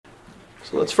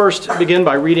So let's first begin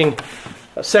by reading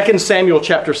 2 Samuel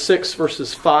chapter 6,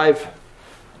 verses 5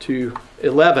 to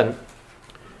 11.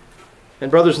 And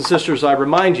brothers and sisters, I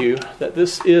remind you that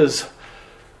this is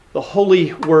the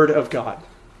holy word of God.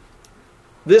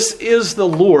 This is the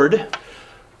Lord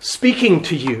speaking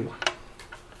to you.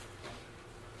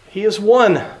 He is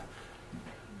one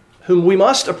whom we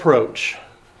must approach.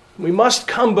 We must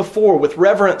come before with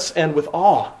reverence and with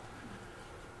awe.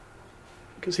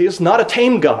 Because he is not a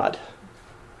tame God,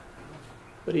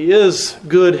 but he is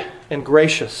good and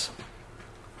gracious.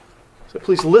 So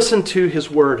please listen to his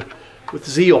word with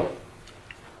zeal.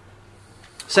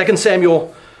 2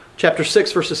 Samuel chapter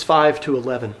 6, verses 5 to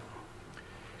 11.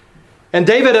 And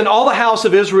David and all the house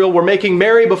of Israel were making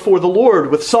merry before the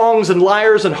Lord with songs and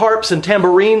lyres and harps and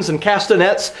tambourines and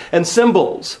castanets and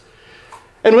cymbals.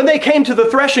 And when they came to the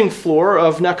threshing floor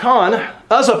of Nacon,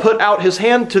 Uzzah put out his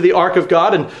hand to the ark of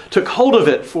God and took hold of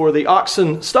it, for the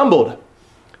oxen stumbled.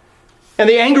 And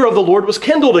the anger of the Lord was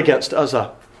kindled against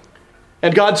Uzzah.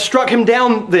 And God struck him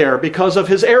down there because of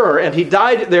his error, and he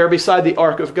died there beside the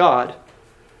ark of God.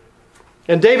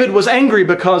 And David was angry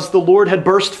because the Lord had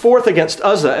burst forth against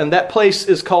Uzzah, and that place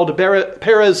is called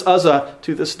Perez Uzzah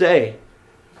to this day.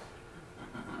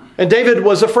 And David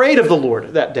was afraid of the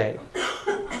Lord that day.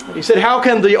 And he said, "How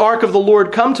can the ark of the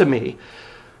Lord come to me?"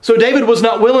 So David was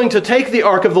not willing to take the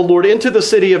ark of the Lord into the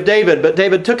city of David, but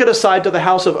David took it aside to the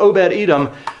house of Obed-Edom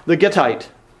the Gittite.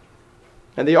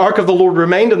 And the ark of the Lord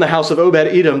remained in the house of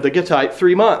Obed-Edom the Gittite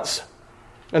 3 months.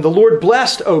 And the Lord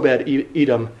blessed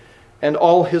Obed-Edom and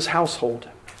all his household.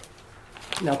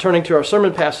 Now turning to our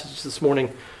sermon passage this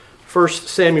morning, 1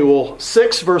 Samuel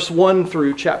 6, verse 1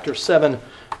 through chapter 7,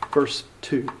 verse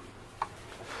 2.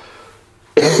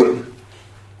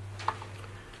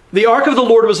 The ark of the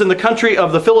Lord was in the country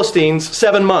of the Philistines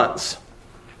 7 months.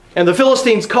 And the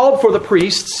Philistines called for the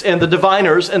priests and the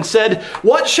diviners and said,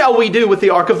 "What shall we do with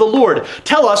the ark of the Lord?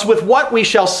 Tell us with what we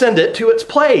shall send it to its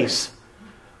place."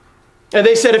 And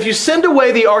they said, "If you send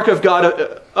away the ark of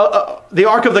God, the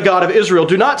ark of the God of Israel,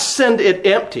 do not send it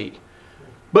empty,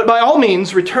 but by all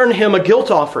means return him a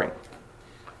guilt offering.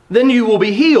 Then you will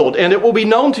be healed, and it will be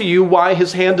known to you why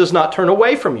his hand does not turn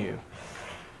away from you."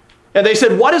 And they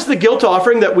said, "What is the guilt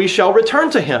offering that we shall return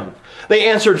to him?" They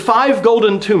answered, 5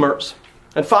 golden tumors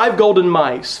and 5 golden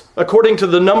mice, according to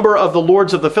the number of the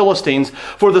lords of the Philistines,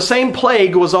 for the same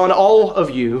plague was on all of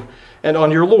you and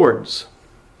on your lords.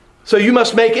 So you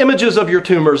must make images of your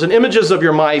tumors and images of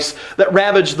your mice that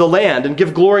ravage the land, and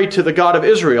give glory to the God of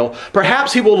Israel.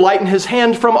 Perhaps he will lighten his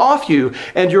hand from off you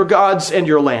and your gods and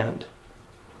your land.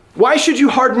 Why should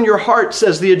you harden your hearts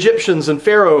as the Egyptians and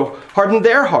Pharaoh hardened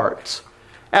their hearts?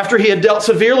 After he had dealt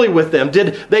severely with them,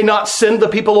 did they not send the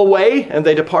people away and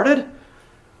they departed?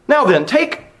 Now then,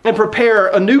 take and prepare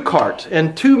a new cart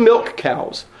and 2 milk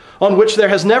cows, on which there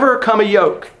has never come a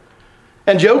yoke,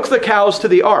 and yoke the cows to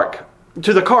the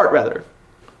cart.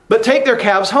 But take their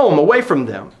calves home away from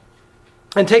them.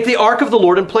 And take the ark of the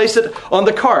Lord and place it on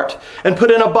the cart, and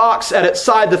put in a box at its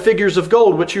side the figures of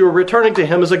gold which you are returning to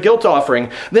him as a guilt offering.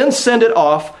 Then send it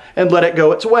off and let it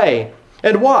go its way.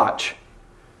 And watch.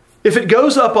 If it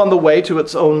goes up on the way to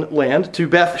its own land, to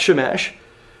Beth Shemesh,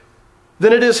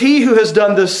 then it is he who has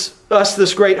done us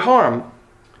this great harm.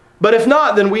 But if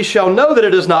not, then we shall know that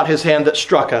it is not his hand that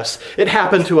struck us. It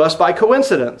happened to us by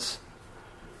coincidence."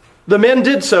 The men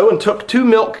did so and took 2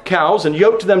 milk cows and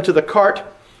yoked them to the cart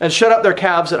and shut up their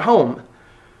calves at home.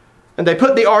 And they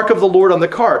put the ark of the Lord on the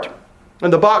cart,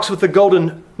 and the box with the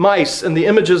golden mice and the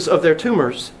images of their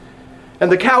tumors.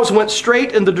 And the cows went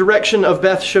straight in the direction of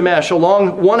Beth Shemesh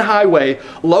along one highway,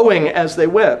 lowing as they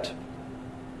went.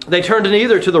 They turned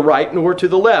neither to the right nor to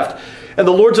the left. And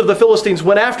the lords of the Philistines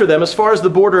went after them as far as the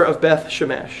border of Beth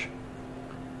Shemesh.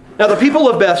 Now the people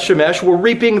of Beth Shemesh were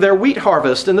reaping their wheat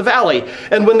harvest in the valley.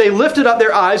 And when they lifted up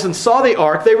their eyes and saw the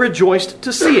ark, they rejoiced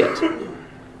to see it.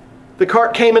 The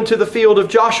cart came into the field of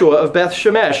Joshua of Beth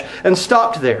Shemesh and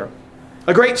stopped there.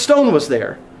 A great stone was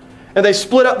there. And they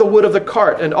split up the wood of the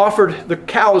cart and offered the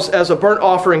cows as a burnt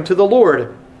offering to the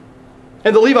Lord.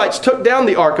 And the Levites took down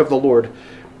the ark of the Lord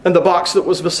and the box that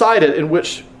was beside it, in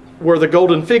which were the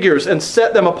golden figures, and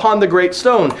set them upon the great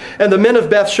stone. And the men of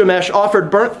Beth Shemesh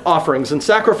offered burnt offerings and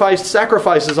sacrificed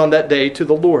sacrifices on that day to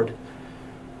the Lord.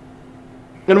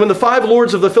 And when the 5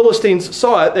 lords of the Philistines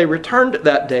saw it, they returned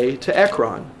that day to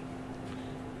Ekron.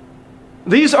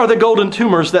 These are the golden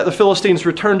tumors that the Philistines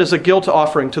returned as a guilt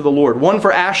offering to the Lord. 1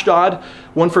 for Ashdod,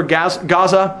 1 for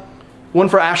Gaza, 1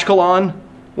 for Ashkelon,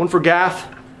 1 for Gath,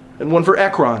 and 1 for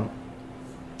Ekron.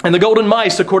 And the golden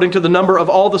mice, according to the number of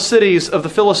all the cities of the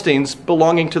Philistines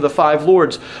belonging to the 5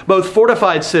 lords, both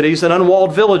fortified cities and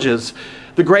unwalled villages.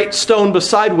 The great stone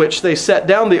beside which they set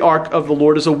down the ark of the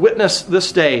Lord is a witness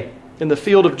this day in the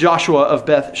field of Joshua of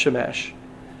Beth Shemesh.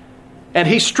 And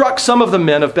he struck some of the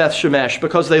men of Beth Shemesh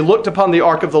because they looked upon the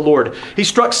ark of the Lord. He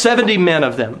struck 70 men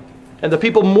of them. And the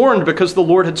people mourned because the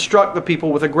Lord had struck the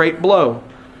people with a great blow.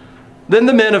 Then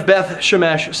the men of Beth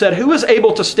Shemesh said, "Who is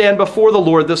able to stand before the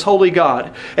Lord, this holy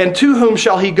God? And to whom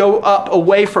shall he go up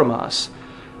away from us?"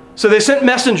 So they sent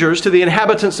messengers to the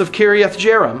inhabitants of Kiriath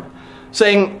Jearim,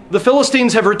 saying, "The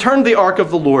Philistines have returned the ark of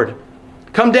the Lord.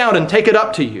 Come down and take it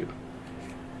up to you."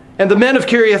 And the men of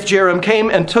Kiriath Jearim came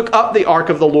and took up the ark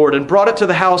of the Lord and brought it to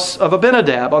the house of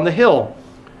Abinadab on the hill.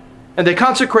 And they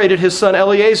consecrated his son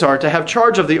Eleazar to have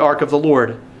charge of the ark of the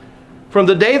Lord. From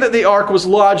the day that the ark was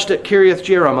lodged at Kiriath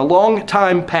Jearim, a long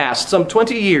time passed, some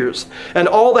 20 years, and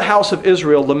all the house of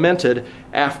Israel lamented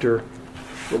after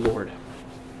the Lord.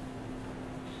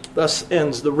 Thus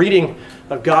ends the reading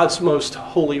of God's most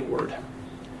holy word.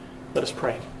 Let us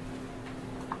pray.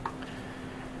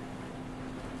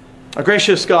 Our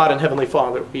gracious God and Heavenly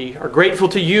Father, we are grateful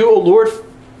to you, O Lord,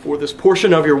 for this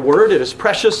portion of your word. It is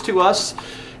precious to us.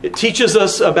 It teaches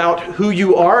us about who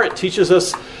you are. It teaches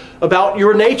us about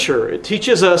your nature. It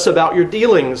teaches us about your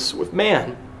dealings with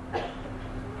man.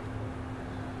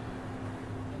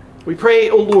 We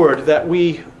pray, O Lord, that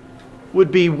we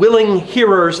would be willing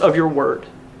hearers of your word.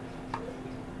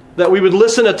 That we would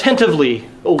listen attentively,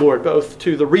 O Lord, both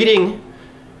to the reading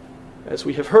as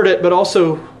we have heard it, but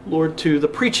also, Lord, to the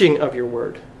preaching of your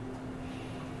word.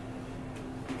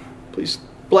 Please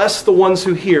bless the ones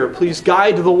who hear. Please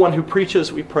guide the one who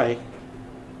preaches, we pray.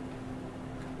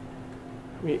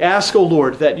 We ask, O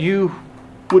Lord, that you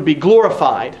would be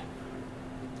glorified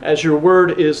as your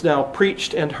word is now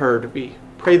preached and heard. We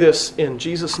pray this in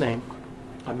Jesus' name.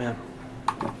 Amen.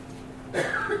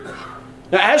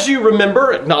 Now, as you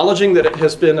remember, acknowledging that it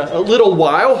has been a little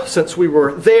while since we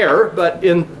were there, but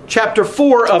in chapter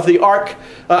 4 of the ark,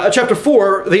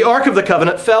 the Ark of the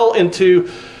Covenant fell into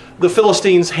the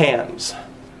Philistines' hands.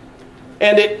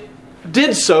 And it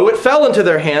fell into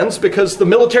their hands because the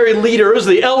military leaders,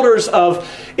 the elders of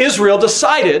Israel,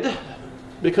 decided,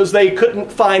 because they couldn't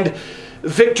find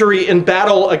victory in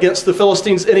battle against the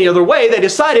Philistines any other way, they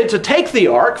decided to take the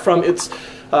ark from its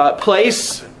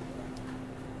place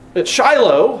at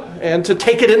Shiloh and to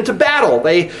take it into battle.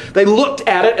 They looked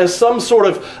at it as some sort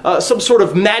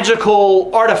of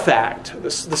magical artifact,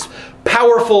 this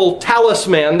powerful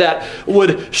talisman that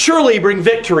would surely bring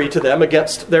victory to them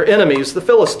against their enemies, the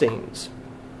Philistines.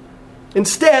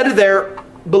 Instead, their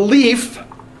belief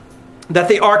that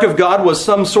the ark of God was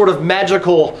some sort of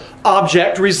magical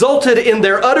object resulted in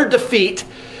their utter defeat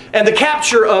and the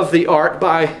capture of the ark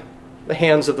by the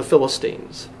hands of the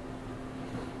Philistines.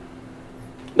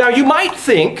 Now, you might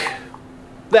think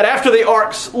that after the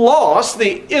ark's loss,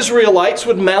 the Israelites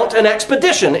would mount an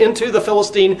expedition into the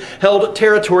Philistine-held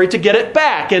territory to get it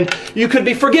back, and you could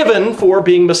be forgiven for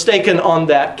being mistaken on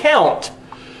that count,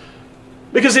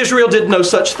 because Israel did no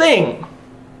such thing.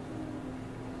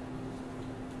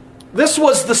 This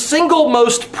was the single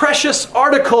most precious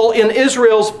article in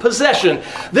Israel's possession.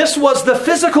 This was the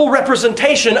physical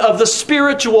representation of the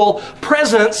spiritual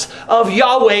presence of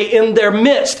Yahweh in their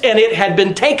midst, and it had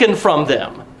been taken from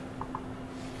them.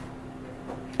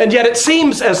 And yet it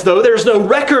seems as though there's no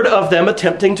record of them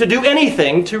attempting to do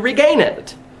anything to regain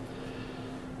it.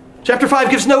 Chapter 5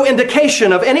 gives no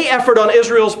indication of any effort on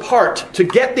Israel's part to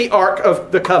get the Ark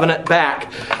of the Covenant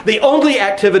back. The only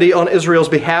activity on Israel's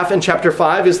behalf in chapter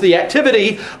 5 is the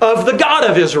activity of the God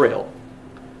of Israel,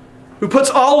 who puts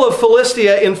all of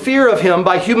Philistia in fear of him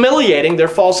by humiliating their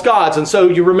false gods. And so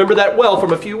you remember that well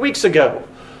from a few weeks ago.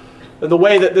 The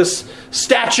way that this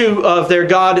statue of their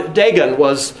god Dagon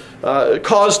was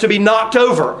caused to be knocked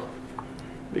over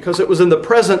because it was in the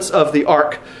presence of the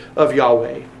Ark of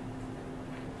Yahweh.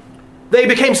 They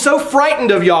became so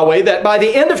frightened of Yahweh that by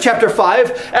the end of chapter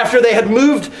 5, after they had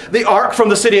moved the ark from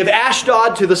the city of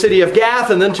Ashdod to the city of Gath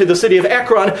and then to the city of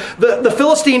Ekron, the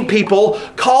Philistine people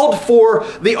called for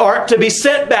the ark to be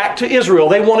sent back to Israel.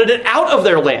 They wanted it out of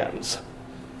their lands.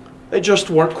 They just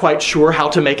weren't quite sure how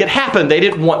to make it happen. They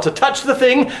didn't want to touch the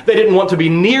thing. They didn't want to be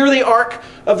near the Ark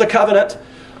of the Covenant,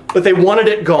 but they wanted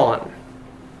it gone.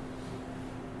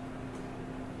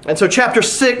 And so chapter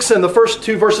 6 and the first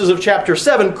 2 verses of chapter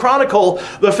 7 chronicle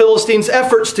the Philistines'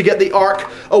 efforts to get the ark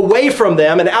away from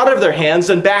them and out of their hands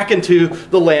and back into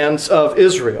the lands of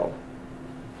Israel.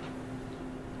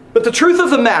 But the truth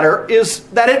of the matter is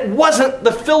that it wasn't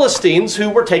the Philistines who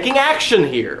were taking action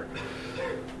here.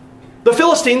 The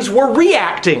Philistines were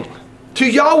reacting to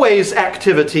Yahweh's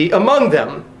activity among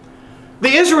them.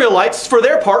 The Israelites, for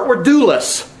their part, were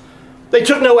douless. They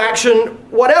took no action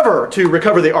whatever to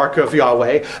recover the ark of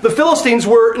Yahweh. The Philistines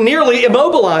were nearly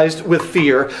immobilized with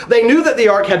fear. They knew that the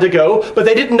ark had to go, but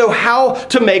they didn't know how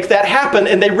to make that happen,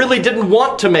 and they really didn't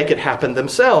want to make it happen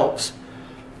themselves.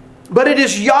 But it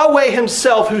is Yahweh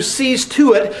himself who sees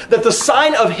to it that the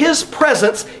sign of his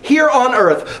presence here on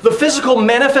earth, the physical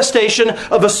manifestation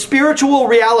of a spiritual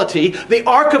reality, the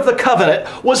Ark of the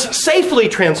Covenant, was safely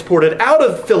transported out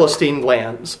of Philistine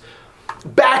lands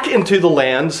back into the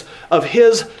lands of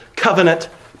his covenant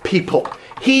people.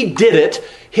 He did it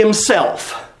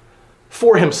himself,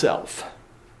 for himself.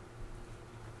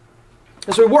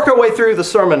 As we work our way through the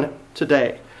sermon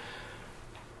today,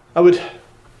 I would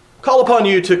call upon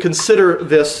you to consider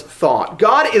this thought.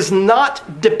 God is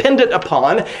not dependent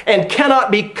upon and cannot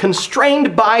be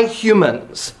constrained by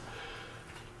humans.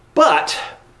 But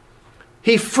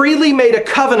he freely made a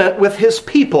covenant with his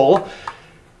people,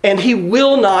 and he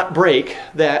will not break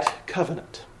that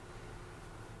covenant.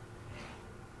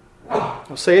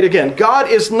 I'll say it again. God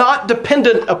is not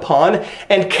dependent upon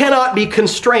and cannot be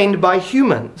constrained by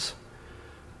humans.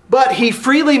 But he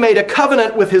freely made a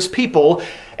covenant with his people,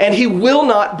 and he will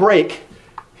not break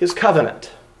his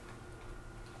covenant.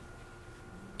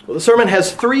 Well, the sermon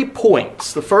has 3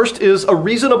 points. The first is a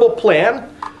reasonable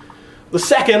plan. The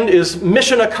second is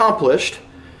mission accomplished.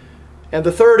 And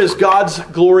the third is God's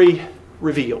glory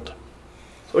revealed.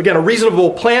 So again, a reasonable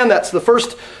plan, that's the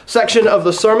first section of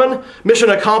the sermon. Mission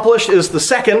accomplished is the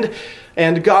second,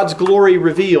 and God's glory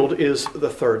revealed is the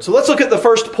third. So let's look at the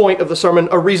first point of the sermon,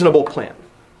 a reasonable plan.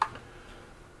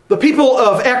 The people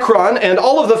of Ekron and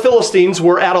all of the Philistines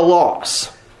were at a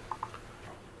loss.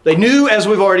 They knew, as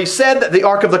we've already said, that the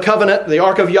Ark of the Covenant, the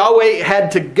Ark of Yahweh,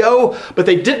 had to go, but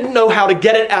they didn't know how to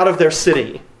get it out of their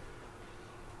city.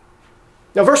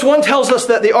 Now, verse 1 tells us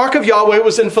that the Ark of Yahweh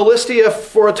was in Philistia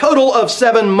for a total of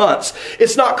 7 months.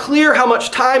 It's not clear how much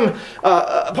of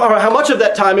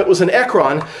that time it was in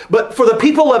Ekron, but for the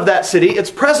people of that city, its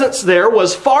presence there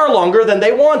was far longer than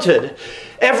they wanted.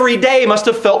 Every day must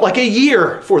have felt like a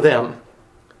year for them.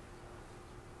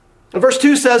 And verse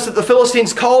 2 says that the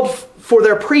Philistines called for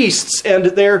their priests and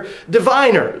their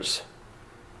diviners.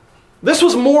 This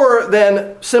was more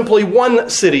than simply one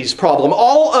city's problem.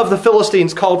 All of the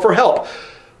Philistines called for help.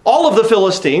 All of the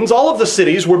Philistines, all of the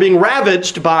cities were being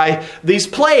ravaged by these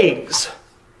plagues.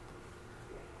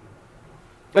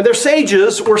 And their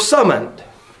sages were summoned.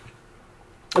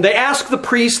 And they asked the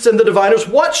priests and the diviners,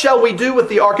 "What shall we do with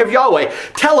the Ark of Yahweh?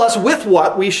 Tell us with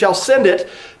what we shall send it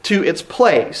to its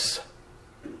place."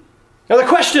 Now, the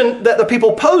question that the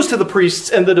people posed to the priests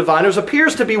and the diviners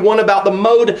appears to be one about the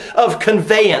mode of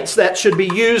conveyance that should be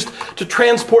used to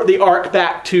transport the ark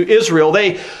back to Israel.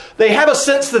 They have a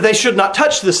sense that they should not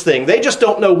touch this thing. They just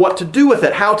don't know what to do with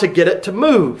it, how to get it to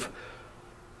move.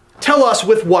 "Tell us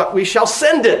with what we shall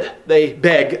send it," they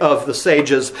beg of the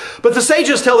sages. But the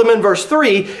sages tell them in verse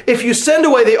 3, "If you send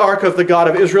away the ark of the God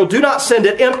of Israel, do not send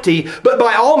it empty, but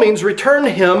by all means return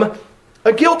him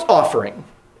a guilt offering.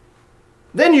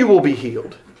 Then you will be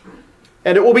healed,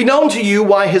 and it will be known to you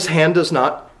why his hand does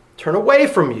not turn away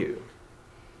from you."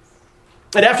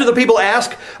 And after the people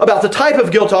ask about the type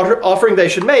of guilt offering they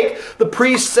should make, the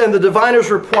priests and the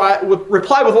diviners reply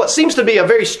with what seems to be a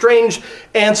very strange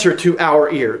answer to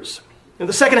our ears. In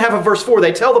the second half of verse 4,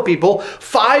 they tell the people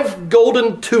 5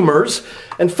 golden tumors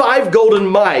and 5 golden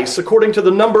mice, according to the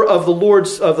number of the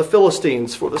lords of the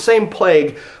Philistines, for the same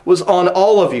plague was on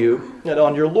all of you and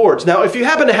on your lords. Now, if you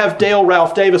happen to have Dale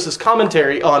Ralph Davis's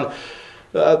commentary on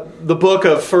the book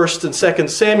of 1st and 2nd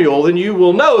Samuel, then you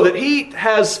will know that he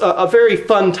has a very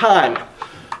fun time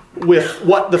with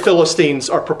what the Philistines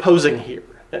are proposing here,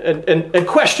 and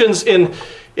questions in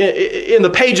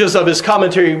the pages of his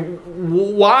commentary,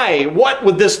 what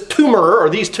would this tumor or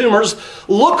these tumors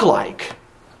look like?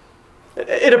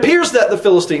 It appears that the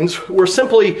Philistines were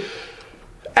simply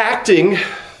acting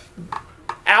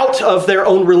out of their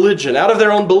own religion, out of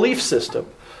their own belief system.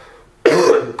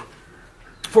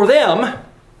 For them,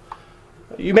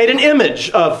 you made an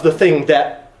image of the thing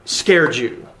that scared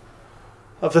you,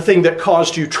 of the thing that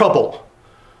caused you trouble.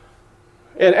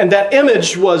 And that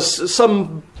image was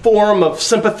some form of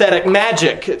sympathetic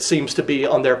magic, it seems to be,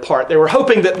 on their part. They were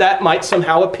hoping that that might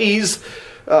somehow appease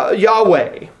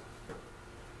Yahweh.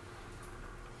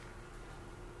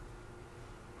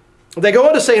 They go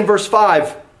on to say in verse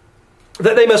 5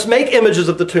 that they must make images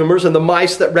of the tumors and the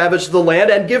mice that ravaged the land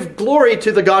and give glory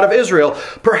to the God of Israel.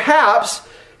 Perhaps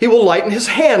he will lighten his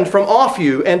hand from off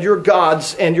you and your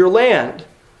gods and your land.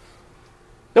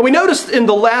 Now we noticed in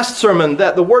the last sermon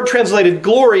that the word translated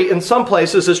glory in some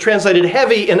places is translated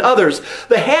heavy in others.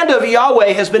 The hand of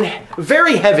Yahweh has been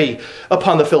very heavy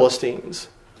upon the Philistines.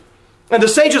 And the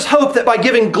sages hope that by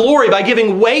giving glory, by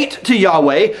giving weight to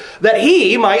Yahweh, that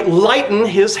he might lighten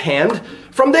his hand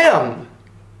from them.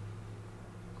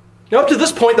 Now, up to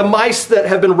this point, the mice that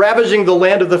have been ravaging the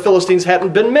land of the Philistines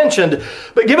hadn't been mentioned.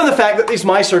 But given the fact that these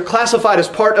mice are classified as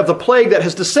part of the plague that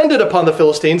has descended upon the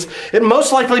Philistines, it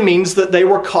most likely means that they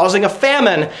were causing a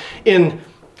famine in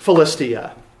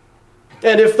Philistia.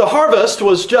 And if the harvest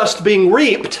was just being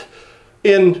reaped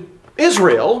in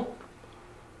Israel,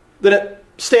 then it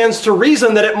stands to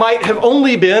reason that it might have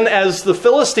only been as the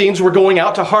Philistines were going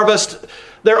out to harvest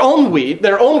their own wheat,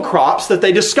 their own crops, that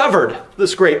they discovered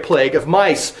this great plague of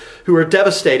mice who were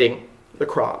devastating the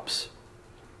crops.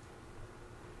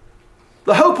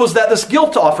 The hope was that this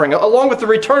guilt offering, along with the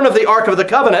return of the Ark of the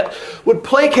Covenant, would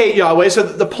placate Yahweh so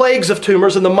that the plagues of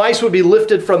tumors and the mice would be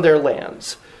lifted from their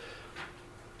lands.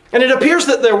 And it appears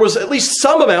that there was at least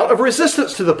some amount of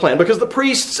resistance to the plan, because the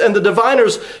priests and the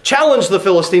diviners challenged the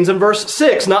Philistines in verse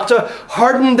 6 not to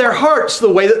harden their hearts the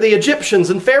way that the Egyptians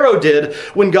and Pharaoh did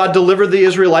when God delivered the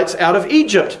Israelites out of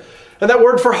Egypt. And that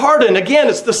word for harden, again,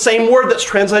 it's the same word that's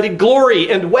translated glory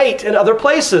and weight in other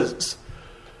places.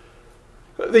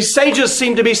 These sages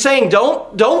seem to be saying,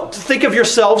 don't think of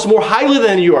yourselves more highly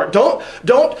than you are.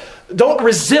 Don't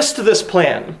resist this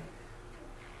plan.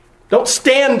 Don't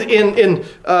stand in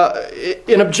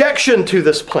objection to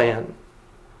this plan.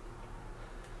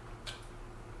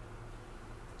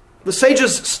 The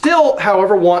sages still,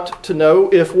 however, want to know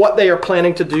if what they are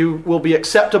planning to do will be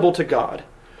acceptable to God.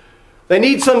 They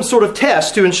need some sort of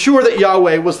test to ensure that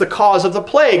Yahweh was the cause of the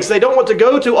plagues. They don't want to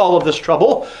go to all of this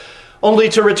trouble only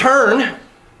to return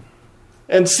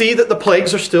and see that the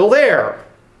plagues are still there.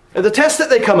 And the test that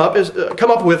they come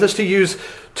up with is to use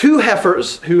two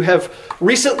heifers who have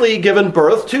recently given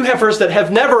birth, two heifers that have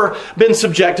never been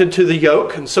subjected to the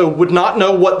yoke and so would not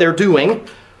know what they're doing.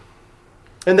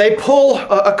 And they pull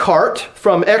a cart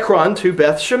from Ekron to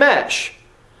Beth Shemesh.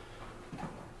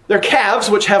 Their calves,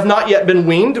 which have not yet been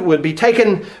weaned, would be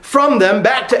taken from them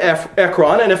back to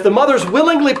Ekron. And if the mothers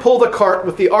willingly pull the cart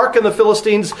with the ark and the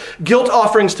Philistines' guilt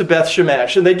offerings to Beth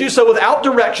Shemesh, and they do so without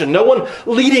direction, no one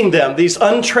leading them, these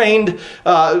untrained,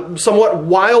 somewhat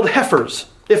wild heifers,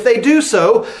 if they do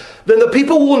so, then the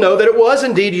people will know that it was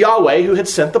indeed Yahweh who had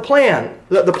sent the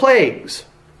plagues.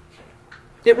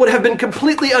 It would have been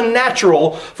completely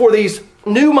unnatural for these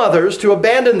new mothers to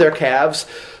abandon their calves.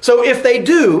 So if they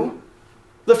do,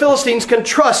 the Philistines can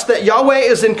trust that Yahweh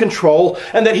is in control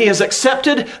and that he has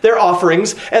accepted their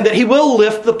offerings and that he will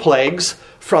lift the plagues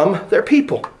from their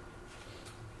people.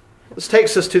 This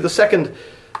takes us to the second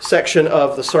section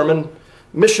of the sermon,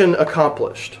 Mission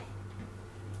Accomplished.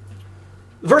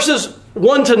 Verses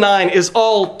 1 to 9 is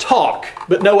all talk,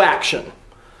 but no action.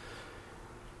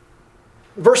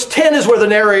 Verse 10 is where the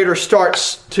narrator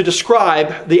starts to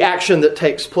describe the action that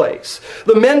takes place.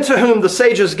 The men to whom the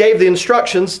sages gave the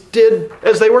instructions did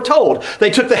as they were told. They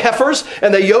took the heifers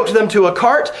and they yoked them to a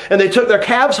cart, and they took their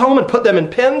calves home and put them in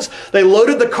pens. They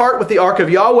loaded the cart with the ark of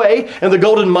Yahweh and the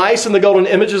golden mice and the golden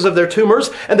images of their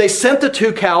tumors, and they sent the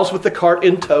two cows with the cart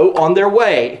in tow on their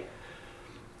way.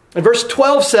 And verse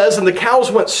 12 says, and the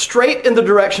cows went straight in the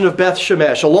direction of Beth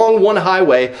Shemesh, along one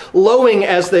highway, lowing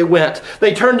as they went.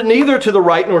 They turned neither to the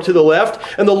right nor to the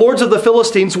left, and the lords of the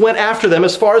Philistines went after them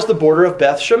as far as the border of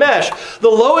Beth Shemesh. The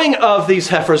lowing of these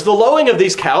heifers, the lowing of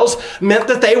these cows, meant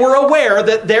that they were aware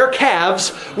that their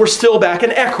calves were still back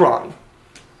in Ekron.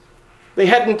 They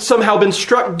hadn't somehow been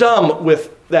struck dumb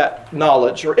with that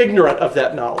knowledge or ignorant of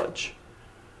that knowledge.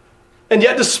 And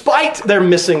yet, despite their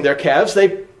missing their calves, they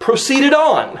proceeded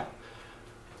on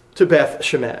to Beth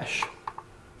Shemesh.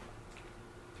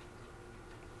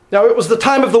 Now, it was the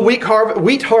time of the wheat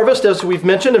harvest, as we've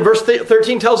mentioned, and verse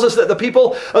 13 tells us that the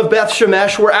people of Beth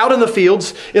Shemesh were out in the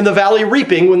fields in the valley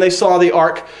reaping when they saw the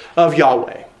ark of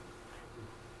Yahweh.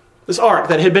 This ark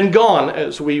that had been gone,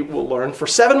 as we will learn, for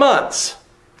 7 months.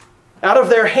 Out of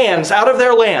their hands, out of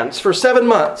their lands for 7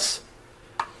 months.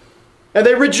 And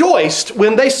they rejoiced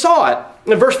when they saw it.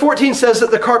 And verse 14 says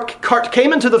that the cart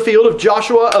came into the field of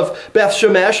Joshua of Beth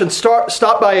Shemesh and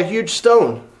stopped by a huge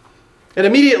stone. And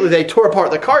immediately they tore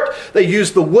apart the cart. They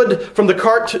used the wood from the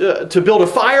cart to build a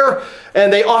fire.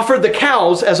 And they offered the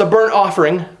cows as a burnt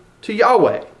offering to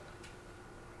Yahweh.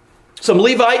 Some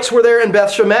Levites were there in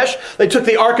Beth Shemesh. They took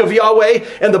the ark of Yahweh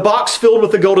and the box filled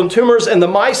with the golden tumors and the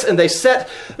mice, and they set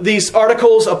these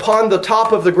articles upon the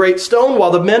top of the great stone while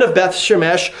the men of Beth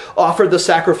Shemesh offered the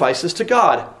sacrifices to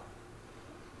God.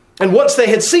 And once they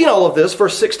had seen all of this,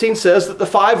 verse 16 says that the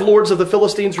 5 lords of the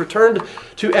Philistines returned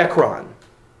to Ekron.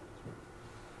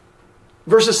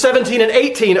 Verses 17 and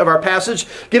 18 of our passage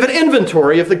give an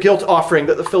inventory of the guilt offering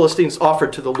that the Philistines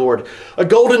offered to the Lord. A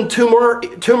golden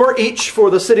tumor each for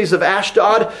the cities of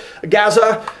Ashdod,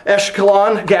 Gaza,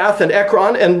 Ashkelon, Gath, and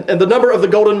Ekron, and the number of the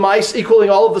golden mice equaling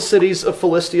all of the cities of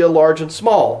Philistia, large and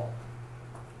small.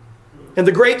 And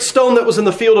the great stone that was in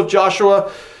the field of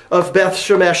Joshua of Beth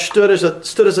Shemesh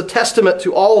stood as a testament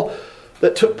to all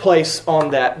that took place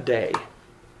on that day.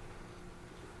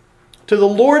 To the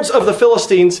lords of the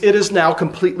Philistines, it is now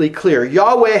completely clear.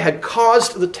 Yahweh had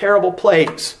caused the terrible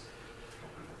plagues.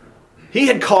 He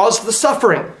had caused the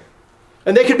suffering.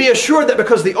 And they could be assured that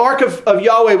because the ark of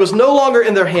Yahweh was no longer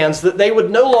in their hands, that they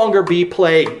would no longer be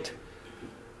plagued.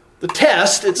 The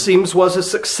test, it seems, was a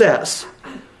success.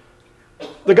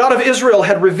 The God of Israel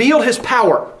had revealed his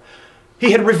power.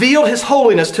 He had revealed his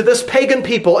holiness to this pagan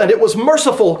people, and it was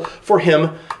merciful for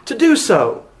him to do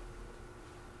so.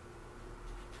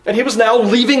 And he was now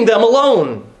leaving them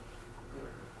alone.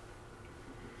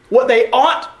 What they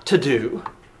ought to do,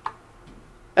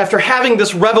 after having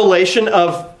this revelation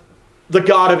of the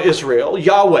God of Israel,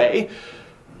 Yahweh,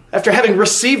 after having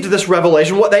received this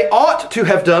revelation, what they ought to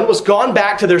have done was gone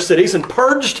back to their cities and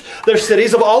purged their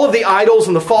cities of all of the idols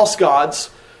and the false gods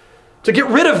to get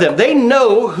rid of them. They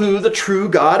know who the true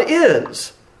God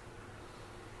is.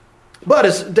 But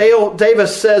as Dale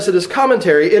Davis says in his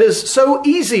commentary, it is so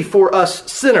easy for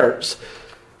us sinners,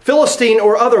 Philistine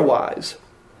or otherwise,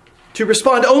 to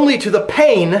respond only to the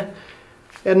pain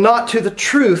and not to the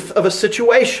truth of a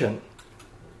situation.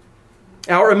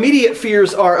 Our immediate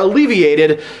fears are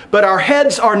alleviated, but our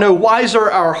heads are no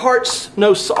wiser, our hearts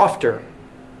no softer.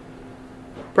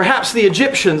 Perhaps the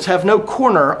Egyptians have no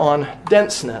corner on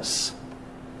denseness.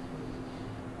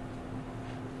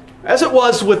 As it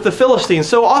was with the Philistines,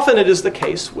 so often it is the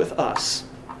case with us.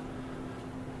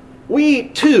 We,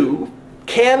 too,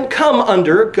 can come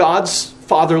under God's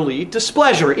fatherly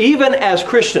displeasure, even as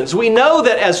Christians. We know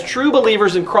that as true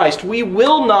believers in Christ, we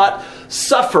will not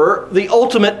suffer the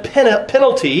ultimate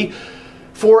penalty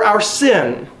for our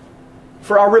sin,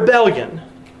 for our rebellion.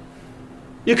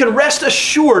 You can rest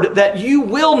assured that you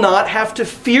will not have to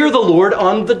fear the Lord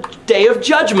on the day of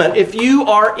judgment if you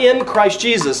are in Christ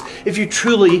Jesus, if you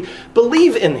truly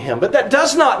believe in him. But that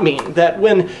does not mean that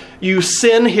when you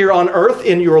sin here on earth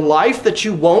in your life that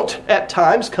you won't at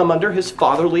times come under his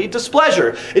fatherly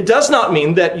displeasure. It does not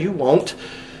mean that you won't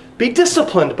be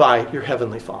disciplined by your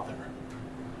heavenly Father.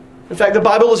 In fact, the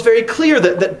Bible is very clear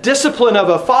that discipline of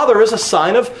a father is a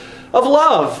sign of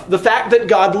love. The fact that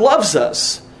God loves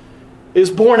us is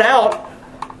borne out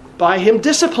by him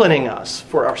disciplining us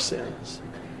for our sins.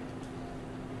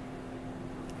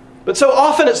 But so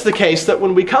often it's the case that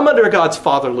when we come under God's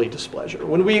fatherly displeasure,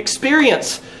 when we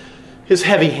experience his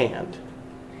heavy hand,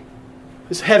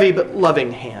 his heavy but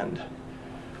loving hand,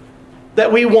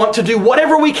 that we want to do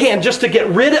whatever we can just to get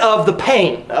rid of the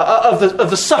pain, of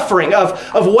the suffering, of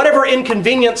whatever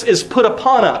inconvenience is put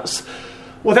upon us,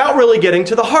 without really getting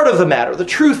to the heart of the matter, the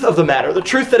truth of the matter, the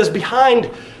truth that is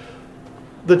behind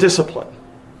the discipline.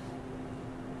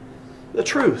 The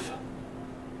truth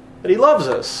that he loves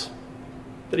us,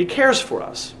 that he cares for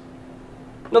us.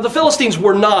 Now, the Philistines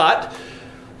were not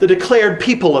the declared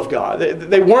people of God.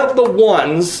 They weren't the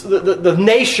ones, the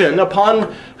nation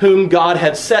upon whom God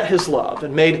had set his love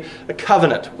and made a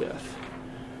covenant with.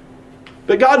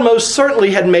 But God most certainly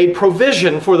had made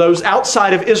provision for those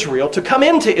outside of Israel to come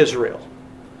into Israel.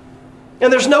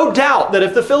 And there's no doubt that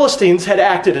if the Philistines had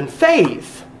acted in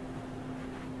faith,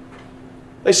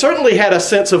 they certainly had a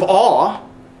sense of awe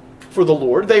for the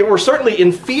Lord. They were certainly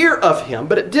in fear of him,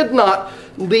 but it did not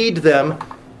lead them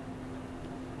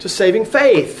to saving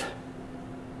faith.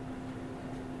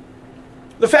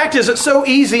 The fact is, it's so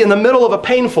easy in the middle of a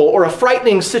painful or a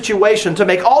frightening situation to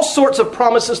make all sorts of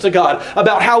promises to God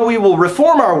about how we will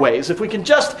reform our ways if we can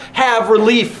just have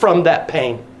relief from that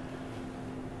pain.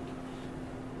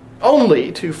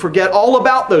 Only to forget all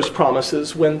about those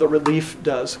promises when the relief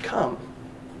does come.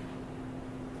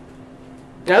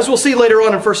 As we'll see later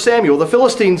on in 1 Samuel, the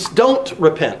Philistines don't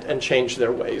repent and change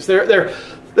their ways. There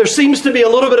seems to be a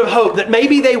little bit of hope that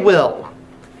maybe they will.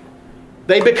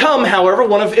 They become, however,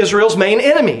 one of Israel's main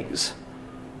enemies.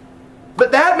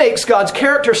 But that makes God's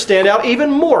character stand out even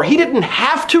more. He didn't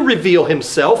have to reveal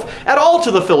himself at all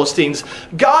to the Philistines.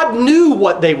 God knew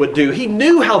what they would do. He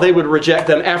knew how they would reject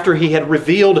them after he had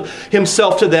revealed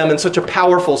himself to them in such a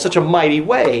powerful, such a mighty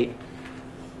way.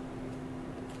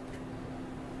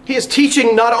 He is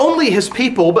teaching not only his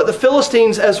people, but the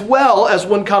Philistines as well, as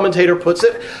one commentator puts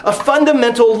it, a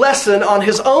fundamental lesson on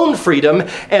his own freedom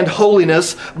and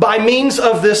holiness by means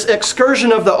of this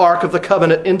excursion of the Ark of the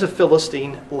Covenant into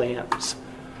Philistine lands.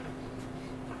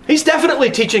 He's definitely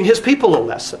teaching his people a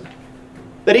lesson,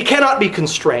 that he cannot be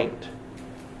constrained,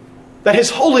 that his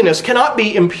holiness cannot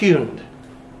be impugned.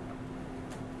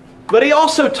 But he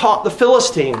also taught the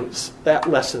Philistines that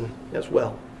lesson as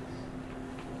well.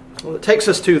 Well, it takes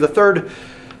us to the third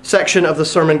section of the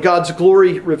sermon, God's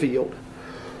glory revealed.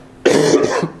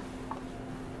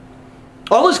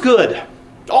 All is good.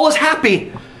 All is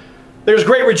happy. There's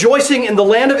great rejoicing in the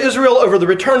land of Israel over the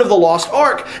return of the lost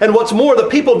ark. And what's more, the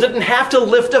people didn't have to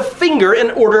lift a finger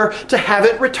in order to have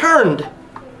it returned.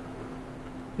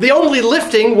 The only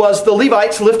lifting was the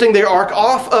Levites lifting their ark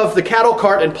off of the cattle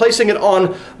cart and placing it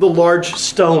on the large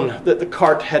stone that the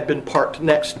cart had been parked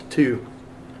next to.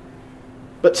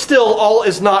 But still, all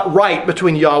is not right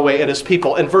between Yahweh and his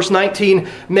people. And verse 19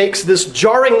 makes this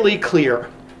jarringly clear.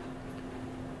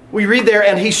 We read there,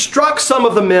 and he struck some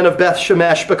of the men of Beth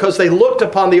Shemesh because they looked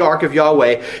upon the ark of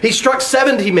Yahweh. He struck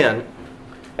 70 men,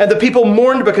 and the people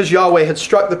mourned because Yahweh had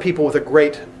struck the people with a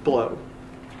great blow.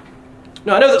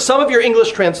 Now, I know that some of your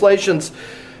English translations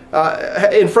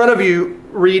in front of you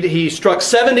read he struck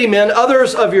 70 men.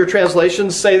 Others of your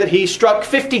translations say that he struck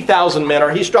 50,000 men,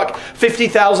 or he struck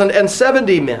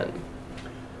 50,070 men.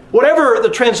 Whatever the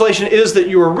translation is that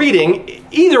you are reading,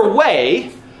 either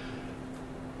way,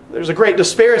 there's a great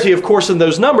disparity, of course, in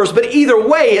those numbers, but either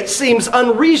way, it seems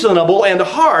unreasonable and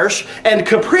harsh and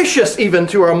capricious even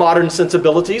to our modern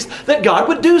sensibilities that God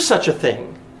would do such a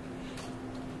thing.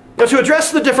 Now, to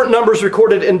address the different numbers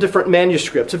recorded in different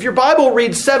manuscripts, if your Bible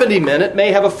reads 70 men, it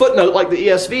may have a footnote like the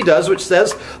ESV does, which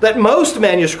says that most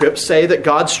manuscripts say that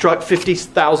God struck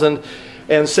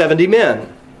 50,070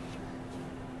 men.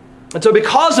 And so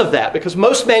because of that, because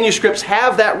most manuscripts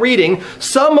have that reading,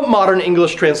 some modern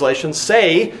English translations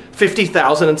say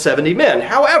 50,070 men.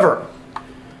 However,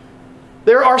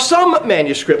 there are some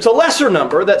manuscripts, a lesser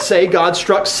number, that say God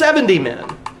struck 70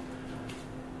 men.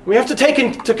 We have to take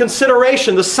into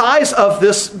consideration the size of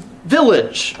this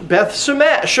village, Beth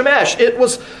Shemesh. It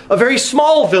was a very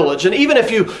small village, and even if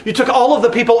you took all of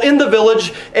the people in the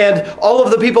village and all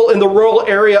of the people in the rural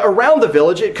area around the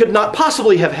village, it could not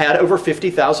possibly have had over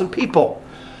 50,000 people.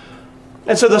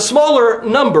 And so the smaller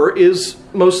number is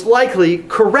most likely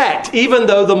correct, even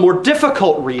though the more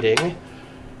difficult reading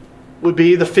would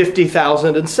be the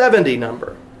 50,070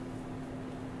 number.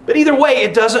 But either way,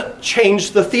 it doesn't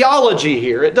change the theology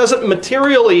here. It doesn't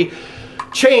materially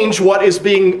change what is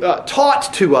being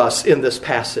taught to us in this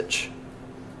passage.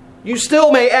 You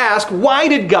still may ask, why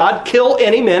did God kill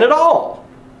any men at all?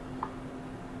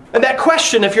 And that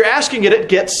question, if you're asking it, it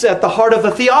gets at the heart of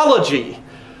the theology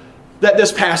that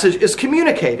this passage is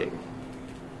communicating.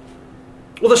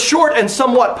 Well, the short and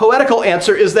somewhat poetical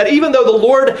answer is that even though the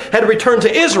Lord had returned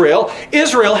to Israel,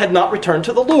 Israel had not returned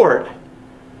to the Lord.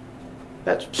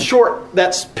 That's short,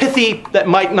 that's pithy, that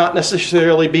might not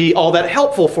necessarily be all that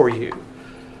helpful for you.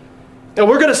 And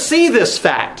we're going to see this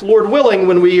fact, Lord willing,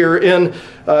 when we are in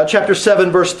chapter 7,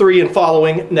 verse 3 and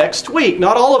following next week.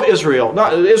 Not all of Israel.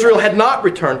 Israel had not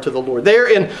returned to the Lord. There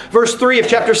in verse 3 of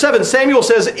chapter 7, Samuel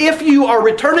says, "If you are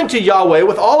returning to Yahweh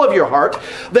with all of your heart,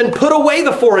 then put away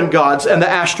the foreign gods and the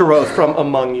Ashtaroth from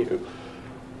among you."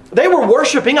 They were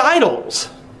worshiping idols,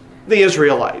 the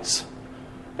Israelites.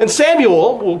 And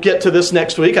Samuel, we'll get to this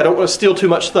next week. I don't want to steal too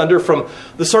much thunder from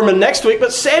the sermon next week,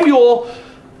 but Samuel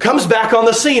comes back on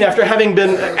the scene after having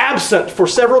been absent for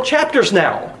several chapters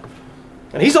now.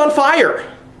 And he's on fire.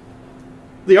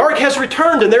 The ark has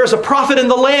returned and there is a prophet in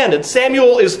the land. And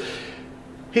Samuel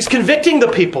he's convicting the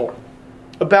people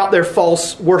about their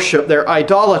false worship, their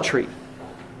idolatry.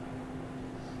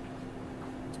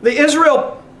 The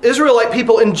Israelite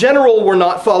people in general were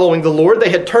not following the Lord. They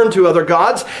had turned to other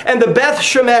gods. And the Beth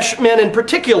Shemesh men in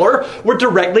particular were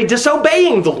directly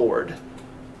disobeying the Lord.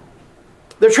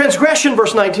 Their transgression,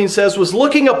 verse 19 says, was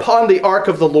looking upon the ark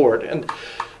of the Lord. And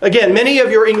again, many of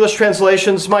your English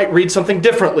translations might read something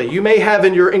differently. You may have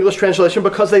in your English translation,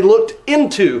 because they looked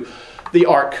into the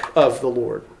ark of the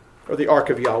Lord, or the ark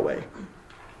of Yahweh.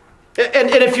 And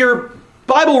if your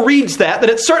Bible reads that, then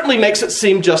it certainly makes it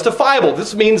seem justifiable.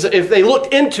 This means that if they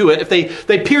looked into it, if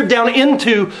they peered down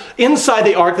inside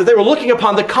the ark, that they were looking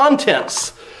upon the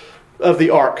contents of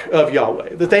the ark of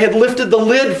Yahweh, that they had lifted the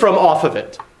lid from off of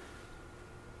it.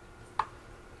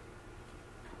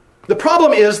 The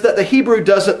problem is that the Hebrew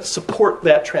doesn't support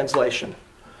that translation.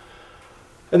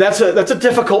 And that's a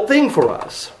difficult thing for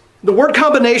us. The word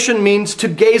combination means to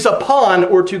gaze upon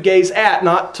or to gaze at,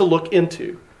 not to look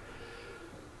into.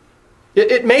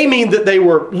 It may mean that they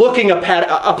were looking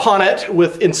upon it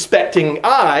with inspecting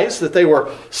eyes, that they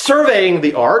were surveying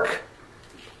the ark.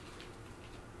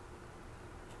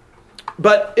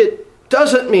 But it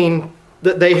doesn't mean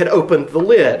that they had opened the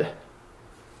lid.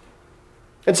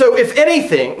 And so, if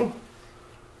anything,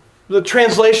 the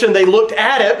translation, they looked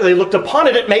at it, they looked upon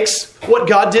it, it makes what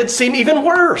God did seem even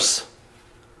worse.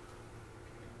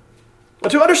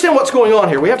 But to understand what's going on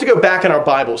here, we have to go back in our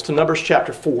Bibles to Numbers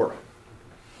chapter 4,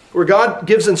 where God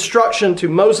gives instruction to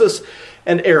Moses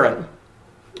and Aaron.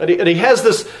 And he has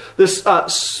this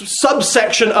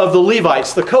subsection of the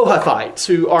Levites, the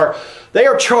Kohathites, they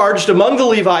are charged among the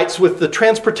Levites with the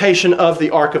transportation of the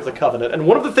Ark of the Covenant. And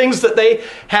one of the things that they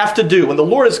have to do when the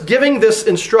Lord is giving this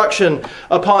instruction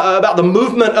about the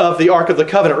movement of the Ark of the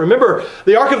Covenant. Remember,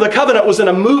 the Ark of the Covenant was in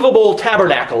a movable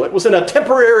tabernacle. It was in a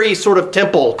temporary sort of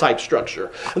temple type structure.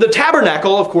 And the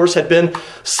tabernacle, of course, had been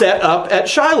set up at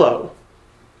Shiloh,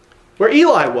 where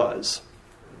Eli was.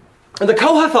 And the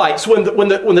Kohathites, when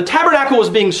the tabernacle was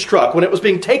being struck, when it was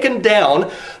being taken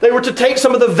down, they were to take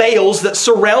some of the veils that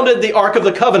surrounded the Ark of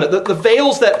the Covenant, the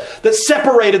veils that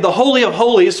separated the Holy of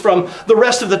Holies from the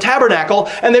rest of the tabernacle,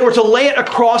 and they were to lay it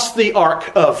across the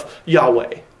Ark of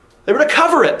Yahweh. They were to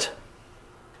cover it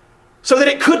so that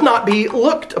it could not be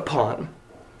looked upon.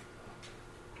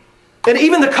 And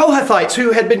even the Kohathites,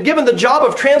 who had been given the job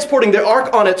of transporting the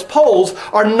Ark on its poles,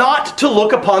 are not to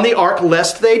look upon the Ark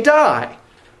lest they die.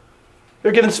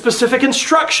 They're given specific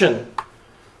instruction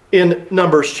in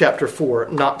Numbers chapter 4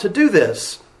 not to do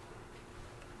this.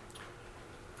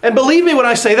 And believe me when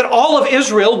I say that all of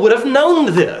Israel would have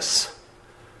known this.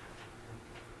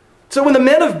 So when the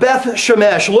men of Beth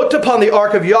Shemesh looked upon the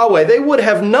Ark of Yahweh, they would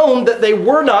have known that they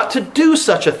were not to do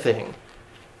such a thing.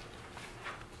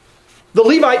 The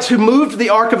Levites who moved the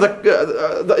ark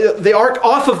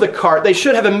off of the cart, they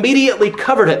should have immediately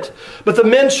covered it. But the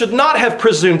men should not have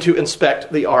presumed to inspect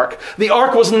the ark. The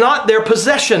ark was not their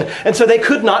possession, and so they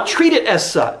could not treat it as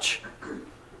such.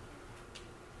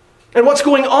 And what's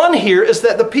going on here is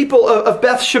that the people of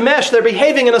Beth Shemesh, they're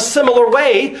behaving in a similar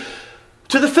way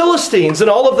to the Philistines and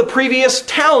all of the previous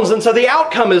towns, and so the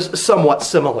outcome is somewhat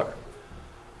similar.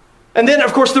 And then,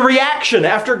 of course, the reaction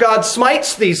after God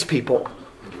smites these people.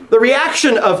 The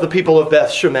reaction of the people of Beth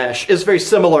Shemesh is very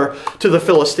similar to the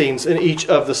Philistines in each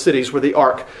of the cities where the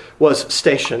ark was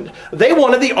stationed. They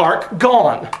wanted the ark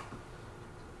gone.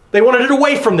 They wanted it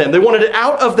away from them. They wanted it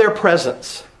out of their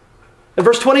presence. And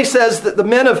verse 20 says that the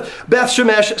men of Beth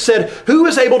Shemesh said, "Who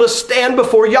is able to stand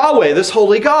before Yahweh, this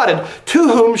holy God, and to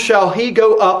whom shall he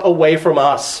go up away from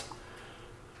us?"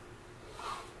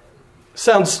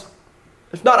 Sounds,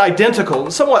 if not identical,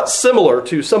 somewhat similar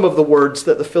to some of the words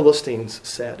that the Philistines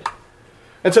said.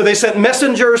 And so they sent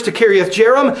messengers to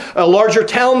Kiriath-Jearim, a larger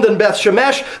town than Beth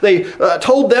Shemesh. They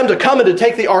told them to come and to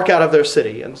take the ark out of their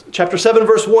city. And chapter 7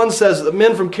 verse 1 says that the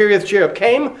men from Kiriath-Jearim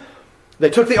came. They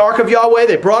took the ark of Yahweh.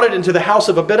 They brought it into the house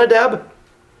of Abinadab.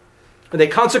 And they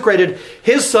consecrated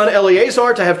his son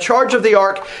Eleazar to have charge of the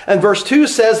ark. And verse 2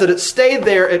 says that it stayed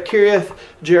there at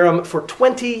Kiriath-Jearim for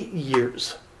 20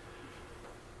 years.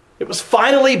 It was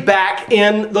finally back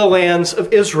in the lands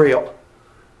of Israel.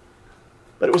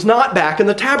 But it was not back in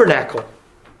the tabernacle.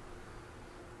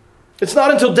 It's not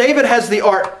until David has the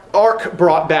ark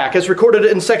brought back, as recorded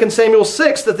in 2 Samuel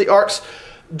 6, that the ark's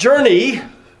journey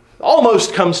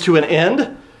almost comes to an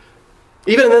end.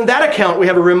 Even in that account, we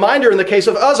have a reminder in the case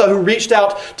of Uzzah, who reached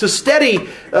out to steady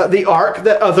the ark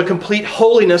of the complete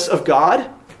holiness of God.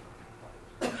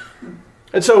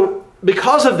 And so,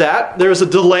 because of that, there is a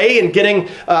delay in getting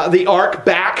the ark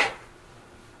back.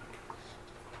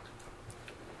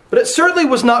 But it certainly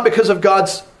was not because of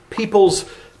God's people's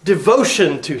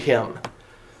devotion to him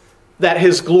that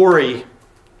his glory,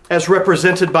 as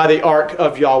represented by the ark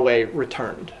of Yahweh,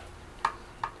 returned.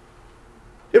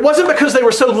 It wasn't because they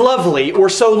were so lovely or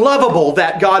so lovable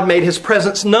that God made his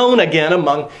presence known again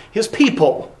among his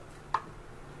people.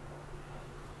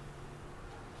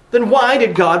 Then why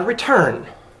did God return?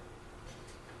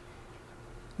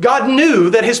 God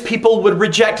knew that his people would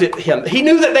reject him. He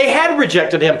knew that they had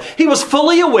rejected him. He was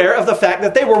fully aware of the fact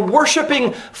that they were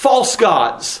worshiping false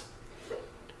gods,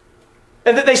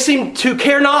 and that they seemed to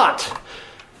care not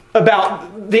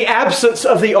about the absence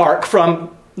of the ark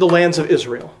from the lands of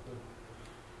Israel.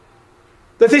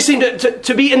 That they seemed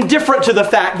to be indifferent to the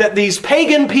fact that these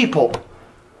pagan people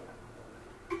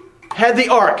had the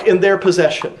ark in their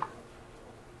possession.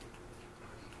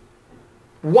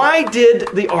 Why did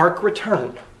the ark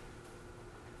return?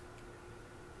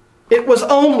 It was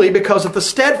only because of the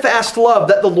steadfast love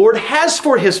that the Lord has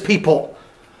for his people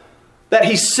that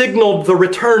he signaled the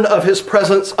return of his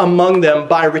presence among them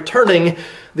by returning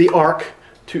the ark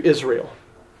to Israel.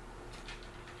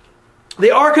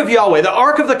 The ark of Yahweh, the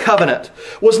ark of the covenant,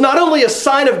 was not only a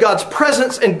sign of God's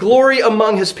presence and glory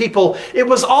among his people, it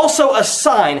was also a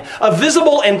sign, a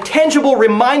visible and tangible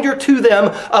reminder to them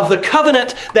of the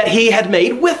covenant that he had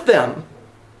made with them.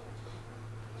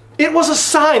 It was a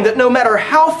sign that no matter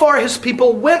how far his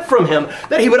people went from him,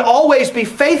 that he would always be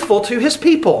faithful to his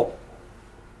people.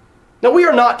 Now, we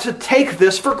are not to take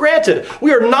this for granted.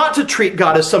 We are not to treat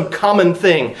God as some common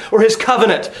thing, or his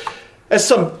covenant as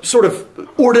some sort of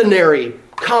ordinary,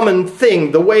 common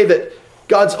thing, the way that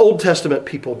God's Old Testament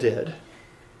people did.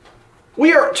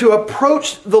 We are to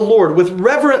approach the Lord with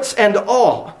reverence and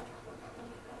awe.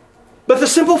 But the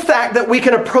simple fact that we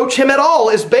can approach him at all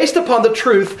is based upon the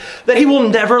truth that he will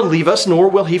never leave us, nor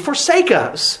will he forsake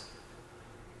us.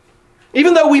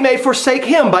 Even though we may forsake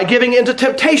him by giving into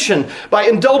temptation, by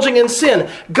indulging in sin,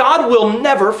 God will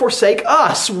never forsake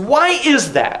us. Why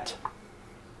is that?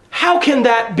 How can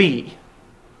that be?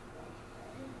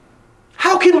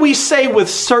 How can we say with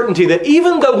certainty that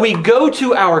even though we go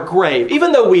to our grave,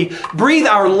 even though we breathe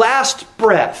our last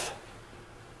breath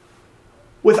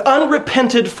with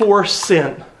unrepented for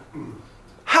sin,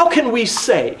 how can we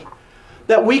say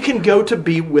that we can go to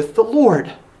be with the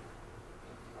Lord?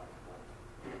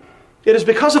 It is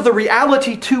because of the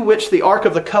reality to which the Ark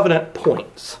of the Covenant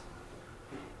points.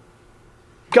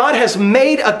 God has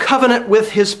made a covenant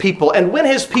with his people, and when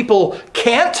his people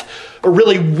can't or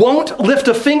really won't lift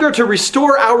a finger to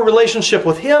restore our relationship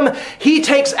with him, he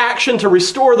takes action to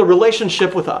restore the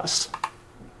relationship with us.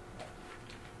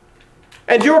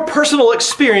 And your personal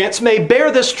experience may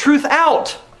bear this truth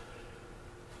out.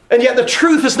 And yet the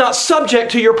truth is not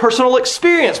subject to your personal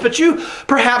experience. But you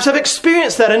perhaps have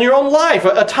experienced that in your own life.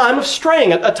 A time of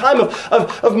straying, a time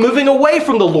of moving away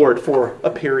from the Lord for a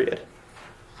period.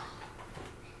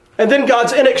 And then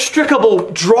God's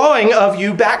inextricable drawing of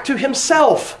you back to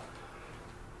himself.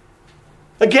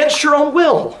 Against your own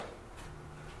will.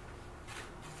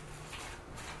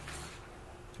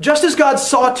 Just as God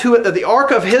saw to it that the ark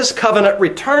of his covenant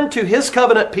returned to his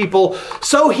covenant people,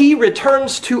 so he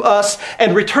returns to us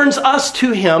and returns us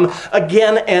to him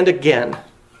again and again.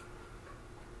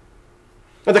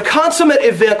 Now, the consummate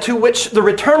event to which the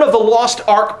return of the lost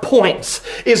ark points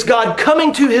is God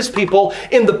coming to his people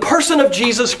in the person of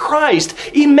Jesus Christ,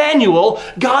 Emmanuel,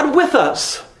 God with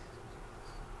us.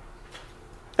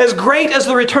 As great as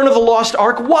the return of the lost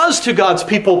ark was to God's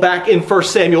people back in 1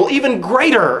 Samuel, even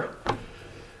greater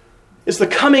is the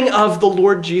coming of the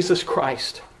Lord Jesus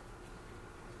Christ.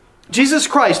 Jesus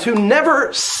Christ, who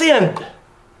never sinned,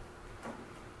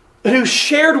 but who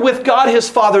shared with God his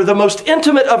Father the most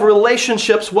intimate of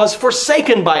relationships, was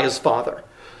forsaken by his Father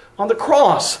on the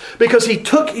cross because he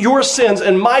took your sins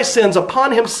and my sins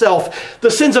upon himself,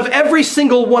 the sins of every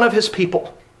single one of his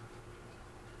people.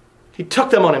 He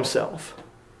took them on himself.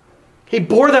 He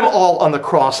bore them all on the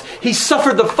cross. He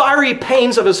suffered the fiery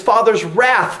pains of his Father's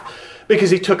wrath because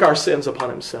he took our sins upon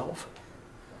himself.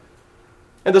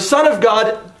 And the Son of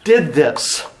God did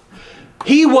this.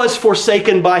 He was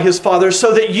forsaken by his Father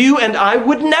so that you and I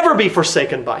would never be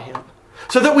forsaken by him.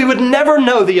 So that we would never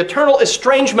know the eternal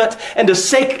estrangement and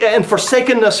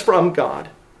forsakenness from God.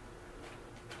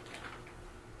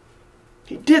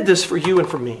 He did this for you and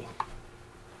for me.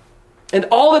 And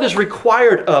all that is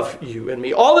required of you and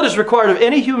me, all that is required of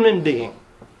any human being,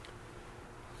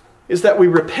 is that we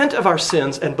repent of our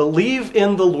sins and believe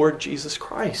in the Lord Jesus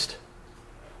Christ.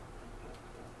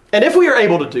 And if we are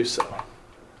able to do so,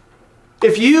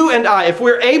 if you and I, if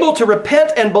we're able to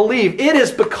repent and believe, it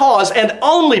is because and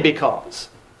only because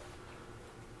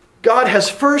God has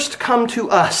first come to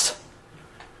us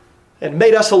and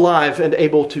made us alive and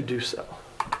able to do so.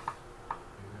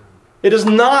 It is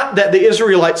not that the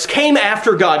Israelites came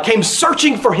after God, came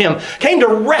searching for him, came to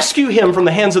rescue him from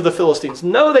the hands of the Philistines.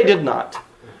 No, they did not.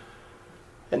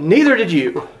 And neither did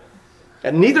you.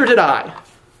 And neither did I.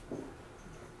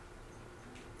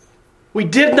 We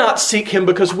did not seek him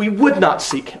because we would not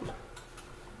seek him.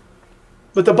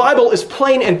 But the Bible is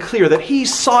plain and clear that he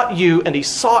sought you and he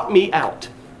sought me out.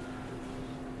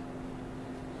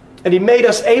 And he made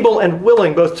us able and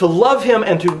willing both to love him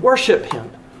and to worship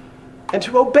him and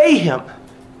to obey him.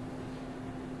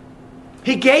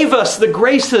 He gave us the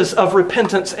graces of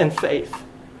repentance and faith.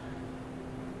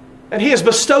 And he has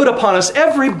bestowed upon us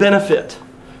every benefit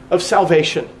of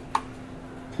salvation.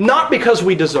 Not because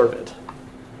we deserve it.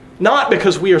 Not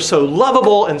because we are so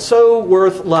lovable and so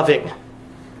worth loving.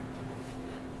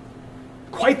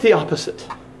 Quite the opposite.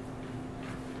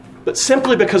 But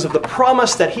simply because of the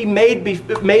promise that he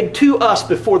made to us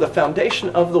before the foundation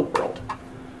of the world.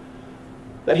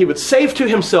 That he would save to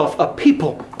himself a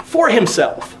people for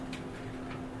himself.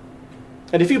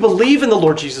 And if you believe in the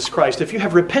Lord Jesus Christ, if you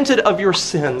have repented of your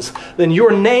sins, then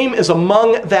your name is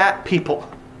among that people.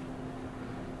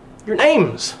 Your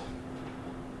names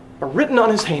are written on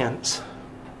his hands.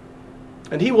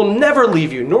 And he will never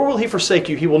leave you, nor will he forsake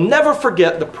you. He will never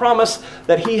forget the promise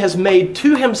that he has made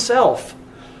to himself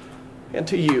and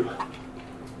to you.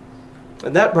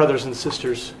 And that, brothers and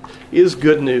sisters, is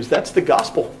good news. That's the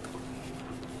gospel.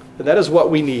 And that is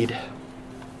what we need.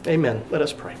 Amen. Let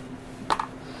us pray.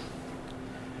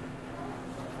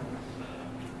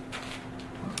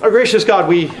 Our gracious God,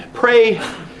 we pray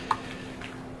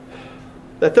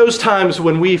that those times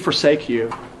when we forsake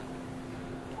you,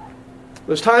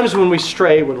 those times when we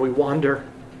stray, when we wander,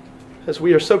 as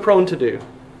we are so prone to do,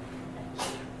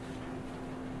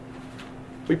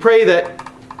 we pray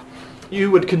that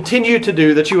you would continue to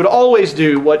do, that you would always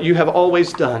do what you have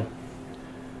always done,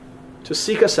 to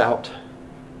seek us out,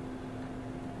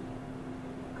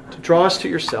 to draw us to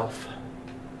yourself,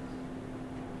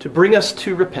 to bring us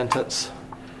to repentance,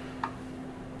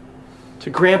 to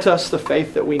grant us the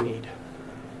faith that we need.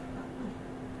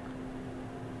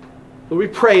 Lord, we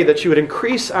pray that you would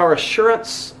increase our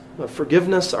assurance of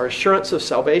forgiveness, our assurance of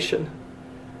salvation.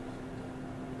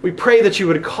 We pray that you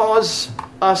would cause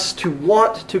us to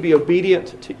want to be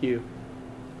obedient to you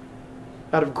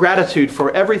out of gratitude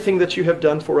for everything that you have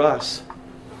done for us.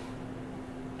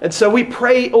 And so we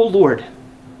pray, O Lord,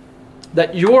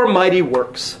 that your mighty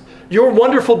works, your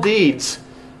wonderful deeds,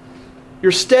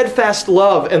 your steadfast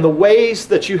love, and the ways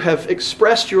that you have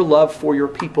expressed your love for your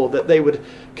people, that they would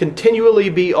continually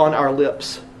be on our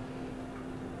lips,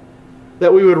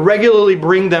 that we would regularly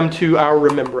bring them to our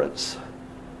remembrance,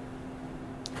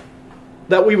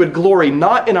 that we would glory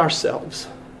not in ourselves,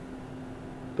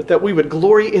 but that we would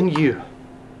glory in you,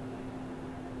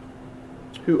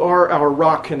 who are our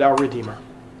rock and our Redeemer.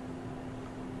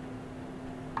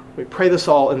 We pray this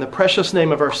all in the precious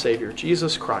name of our Savior,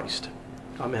 Jesus Christ.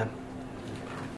 Amen.